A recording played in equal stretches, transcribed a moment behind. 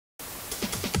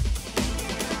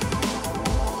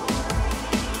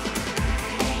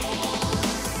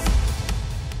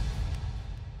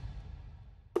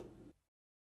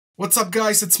What's up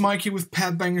guys, it's Mikey with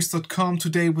Padbangers.com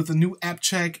today with a new app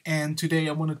check, and today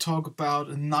I want to talk about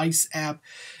a nice app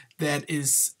that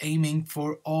is aiming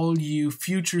for all you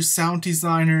future sound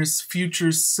designers, future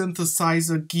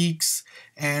synthesizer geeks,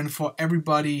 and for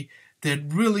everybody that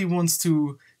really wants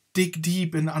to dig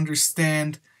deep and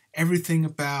understand everything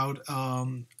about a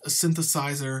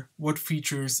synthesizer, what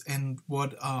features and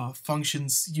what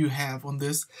functions you have on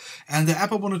this. And the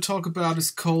app I want to talk about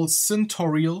is called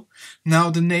Syntorial. Now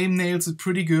the name nails it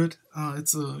pretty good.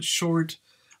 It's a short,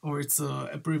 or it's a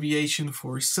abbreviation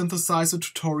for synthesizer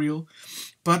tutorial,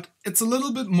 but it's a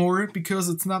little bit more because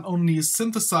it's not only a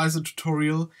synthesizer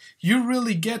tutorial, you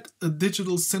really get a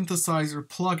digital synthesizer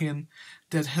plugin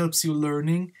that helps you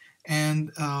learning.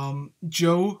 And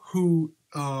Joe, who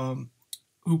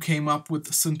came up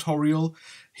with Syntorial,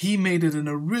 he made it in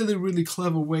a really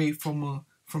clever way from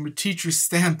a teacher's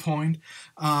standpoint.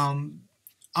 I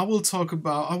will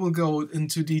go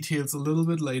into details a little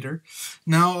bit later.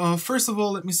 Now, first of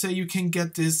all, let me say you can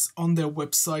get this on their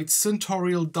website,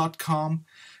 syntorial.com,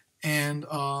 and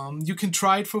you can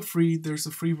try it for free. There's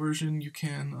a free version you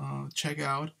can check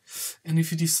out. And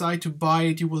if you decide to buy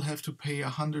it, you will have to pay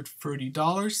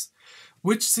 $130,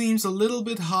 which seems a little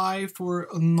bit high for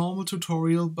a normal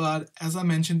tutorial, but as I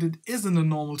mentioned, it isn't a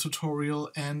normal tutorial,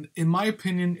 and in my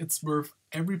opinion, it's worth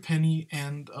every penny.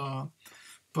 And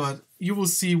but you will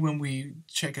see when we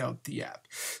check out the app.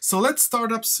 So let's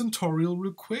start up Syntorial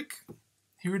real quick.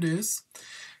 Here it is.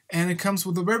 And it comes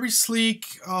with a very sleek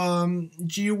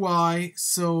GUI,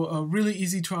 so really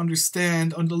easy to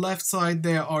understand. On the left side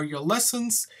there are your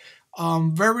lessons,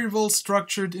 very well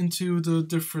structured into the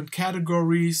different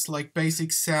categories like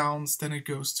basic sounds, then it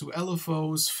goes to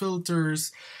LFOs,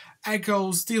 filters,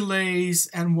 echoes, delays,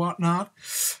 and whatnot.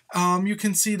 You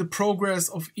can see the progress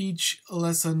of each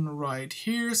lesson right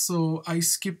here. So I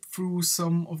skipped through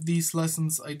some of these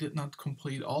lessons. I did not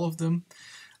complete all of them.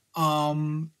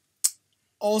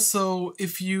 Also,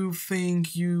 if you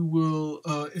think you're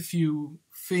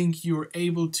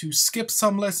able to skip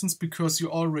some lessons because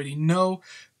you already know,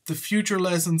 the future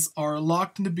lessons are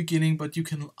locked in the beginning, but you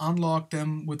can unlock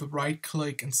them with a right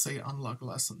click and say unlock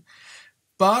lesson.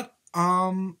 But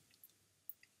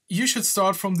you should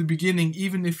start from the beginning,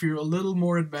 even if you're a little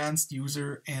more advanced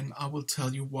user, and I will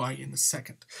tell you why in a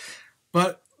second.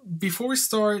 But before we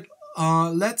start,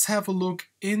 let's have a look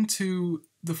into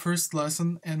the first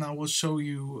lesson, and I will show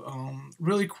you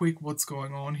really quick what's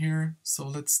going on here. So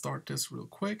let's start this real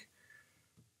quick.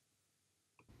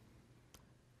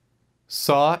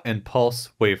 Saw and pulse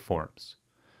waveforms.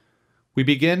 We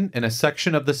begin in a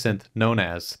section of the synth known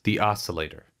as the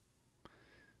oscillator.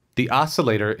 The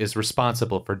oscillator is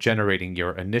responsible for generating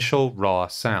your initial raw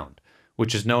sound,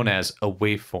 which is known as a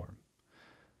waveform.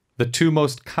 The two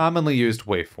most commonly used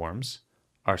waveforms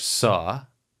are saw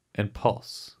and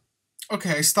pulse.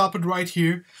 Okay, stop it right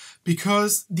here,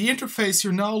 because the interface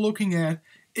you're now looking at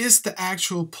is the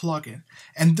actual plugin.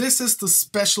 And this is the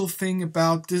special thing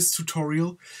about this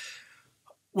tutorial.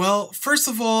 Well, first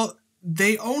of all,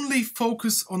 they only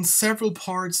focus on several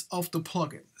parts of the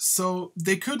plugin. So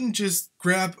they couldn't just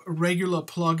grab a regular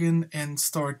plugin and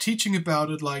start teaching about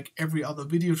it like every other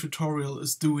video tutorial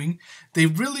is doing. They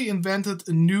really invented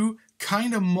a new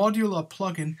kind of modular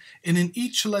plugin, and in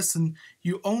each lesson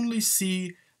you only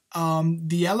see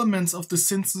the elements of the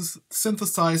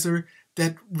synthesizer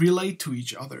that relate to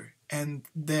each other and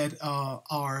that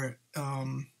are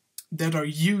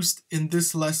used in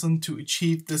this lesson to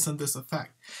achieve this and this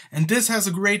effect. And this has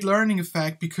a great learning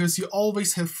effect because you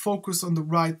always have focus on the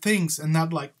right things and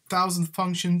not like 1,000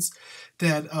 functions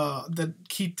that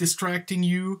keep distracting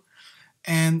you.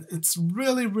 And it's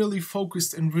really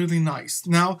focused and really nice.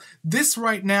 Now, this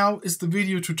right now is the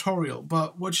video tutorial,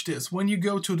 but watch this. When you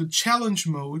go to the challenge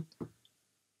mode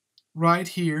right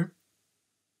here,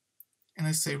 and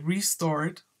I say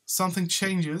restart, something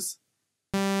changes.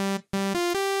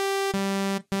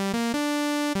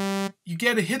 You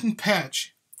get a hidden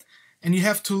patch, and you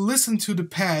have to listen to the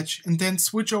patch and then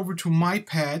switch over to my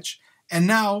patch, and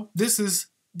now this is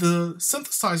the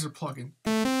synthesizer plugin.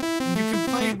 And you can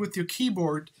play it with your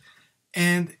keyboard,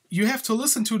 and you have to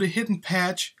listen to the hidden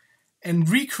patch and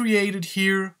recreate it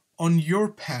here on your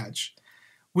patch,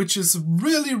 which is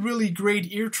really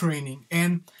great ear training.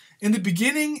 And in the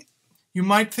beginning you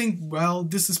might think, well,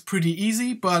 this is pretty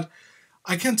easy, but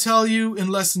I can tell you in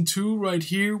lesson 2 right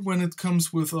here, when it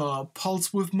comes with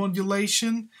pulse width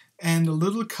modulation and a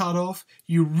little cutoff,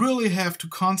 you really have to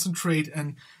concentrate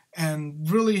and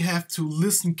really have to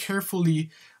listen carefully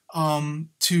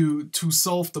to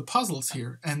solve the puzzles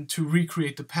here and to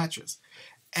recreate the patches.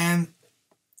 And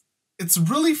it's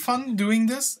really fun doing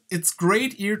this. It's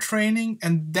great ear training,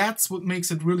 and that's what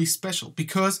makes it really special,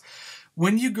 because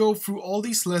when you go through all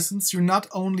these lessons, you not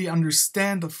only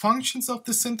understand the functions of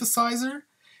the synthesizer,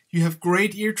 you have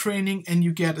great ear training, and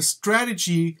you get a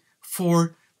strategy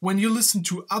for when you listen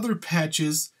to other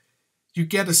patches. You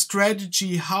get a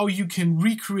strategy how you can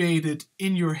recreate it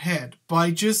in your head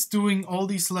by just doing all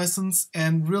these lessons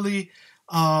and really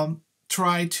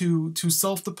try to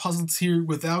solve the puzzles here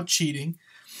without cheating.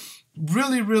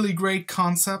 Really, really great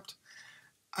concept.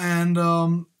 And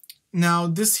now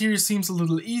this here seems a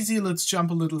little easy. Let's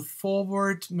jump a little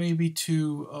forward, maybe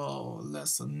to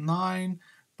lesson 9.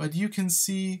 But you can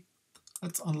see,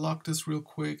 let's unlock this real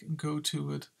quick and go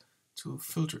to it, to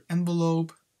filter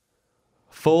envelope.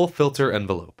 Full filter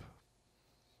envelope.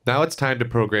 Now it's time to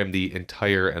program the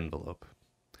entire envelope.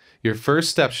 Your first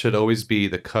step should always be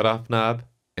the cutoff knob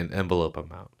and envelope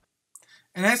amount.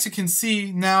 And as you can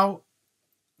see now,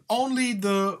 only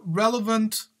the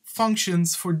relevant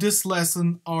functions for this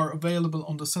lesson are available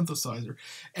on the synthesizer.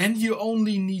 And you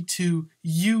only need to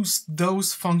use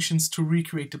those functions to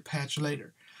recreate the patch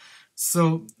later.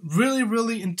 So really,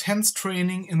 really intense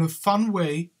training in a fun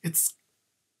way. It's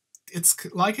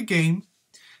like a game.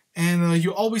 And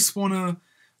you always want to,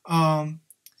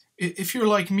 if you're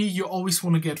like me, you always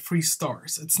want to get 3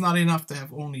 stars. It's not enough to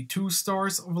have only 2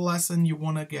 stars of a lesson. You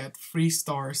want to get 3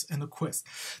 stars in a quiz.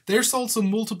 There's also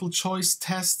multiple choice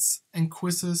tests and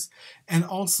quizzes, and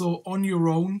also on your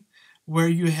own, where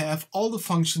you have all the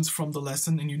functions from the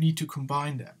lesson and you need to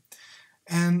combine them.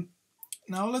 And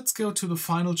now let's go to the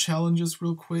final challenges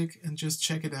real quick and just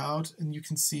check it out. And you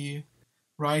can see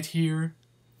right here.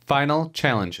 Final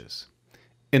challenges.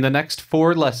 In the next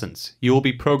 4 lessons, you will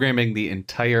be programming the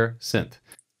entire synth.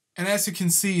 And as you can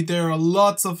see, there are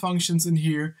lots of functions in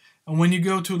here. And when you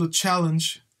go to the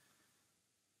challenge,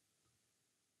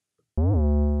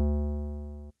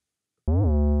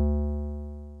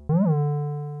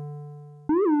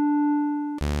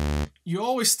 you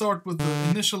always start with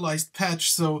the initialized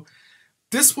patch. So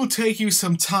this will take you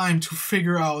some time to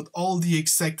figure out all the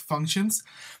exact functions.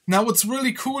 Now what's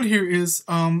really cool here is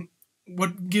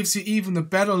what gives you even a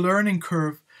better learning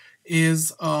curve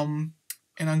is, and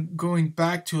I'm going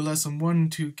back to lesson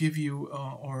 1 to give you,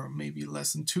 or maybe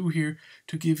lesson 2 here,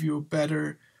 to give you a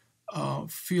better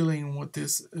feeling what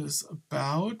this is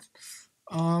about.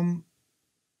 When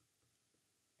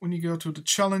you go to the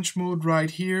challenge mode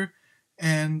right here,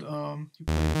 and you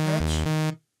play the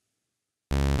patch.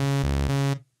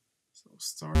 So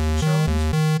start the challenge.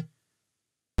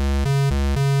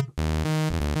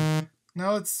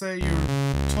 Now let's say you're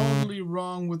totally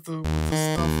wrong with the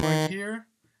stuff right here,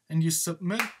 and you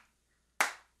submit.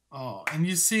 Oh, and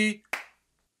you see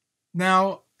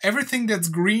now everything that's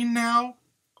green now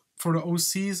for the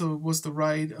OC, so it was the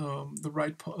right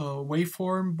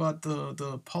waveform, but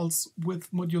the pulse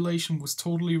width modulation was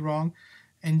totally wrong,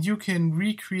 and you can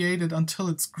recreate it until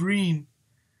it's green.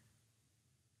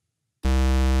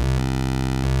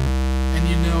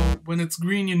 When it's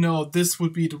green, you know this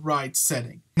would be the right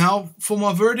setting. Now, for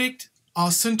my verdict,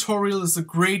 Syntorial is a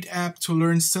great app to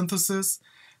learn synthesis.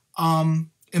 In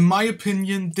my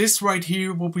opinion, this right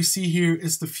here, what we see here,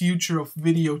 is the future of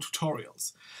video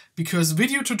tutorials. Because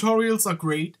video tutorials are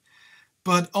great,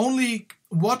 but only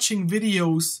watching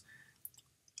videos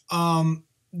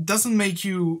doesn't make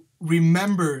you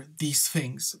remember these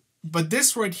things. But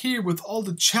this right here, with all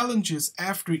the challenges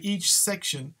after each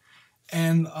section,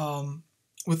 and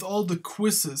with all the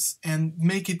quizzes, and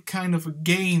make it kind of a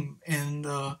game, and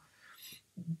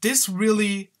this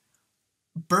really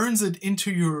burns it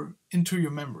into your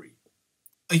memory.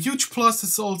 A huge plus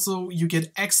is also you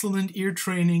get excellent ear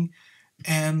training,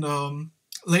 and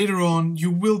later on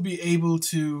you will be able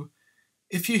to,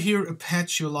 if you hear a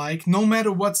patch you like, no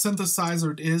matter what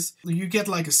synthesizer it is, you get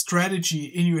like a strategy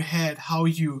in your head how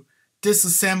you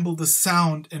disassemble the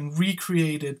sound and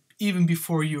recreate it even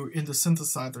before you're in the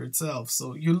synthesizer itself.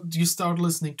 So you start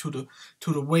listening to the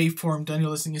waveform, then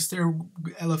you're listening, is there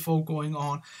LFO going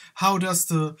on? How does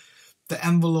the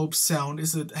envelope sound?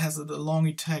 Has it a long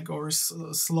attack or a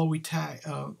slow attack,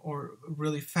 or a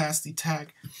really fast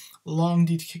attack, long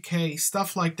decay,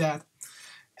 stuff like that.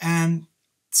 And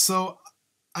so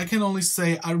I can only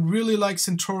say I really like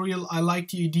Syntorial. I like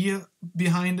the idea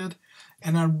behind it,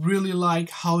 and I really like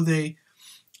how they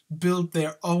build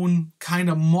their own kind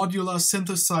of modular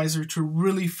synthesizer to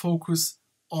really focus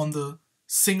on the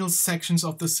single sections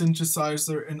of the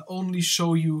synthesizer and only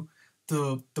show you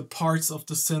the parts of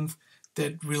the synth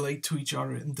that relate to each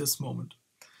other in this moment.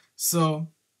 So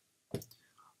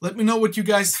let me know what you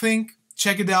guys think.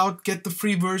 check it out, get the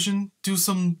free version, do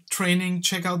some training,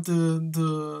 check out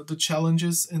the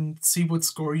challenges and see what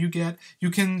score you get.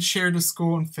 You can share the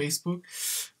score on Facebook,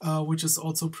 which is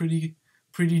also pretty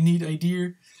neat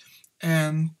idea.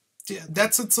 And yeah,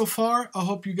 that's it so far. I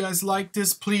hope you guys like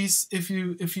this. Please, if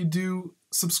you do,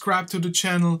 subscribe to the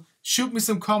channel. Shoot me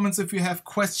some comments if you have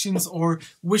questions or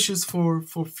wishes for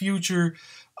future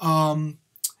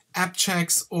app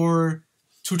checks or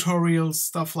tutorials,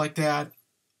 stuff like that.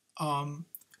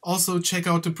 Also check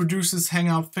out the Producers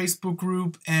Hangout Facebook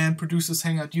group and Producers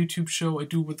Hangout YouTube show I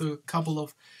do with a couple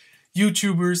of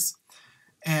YouTubers.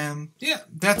 And yeah,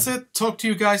 that's it. Talk to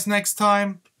you guys next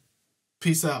time.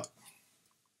 Peace out.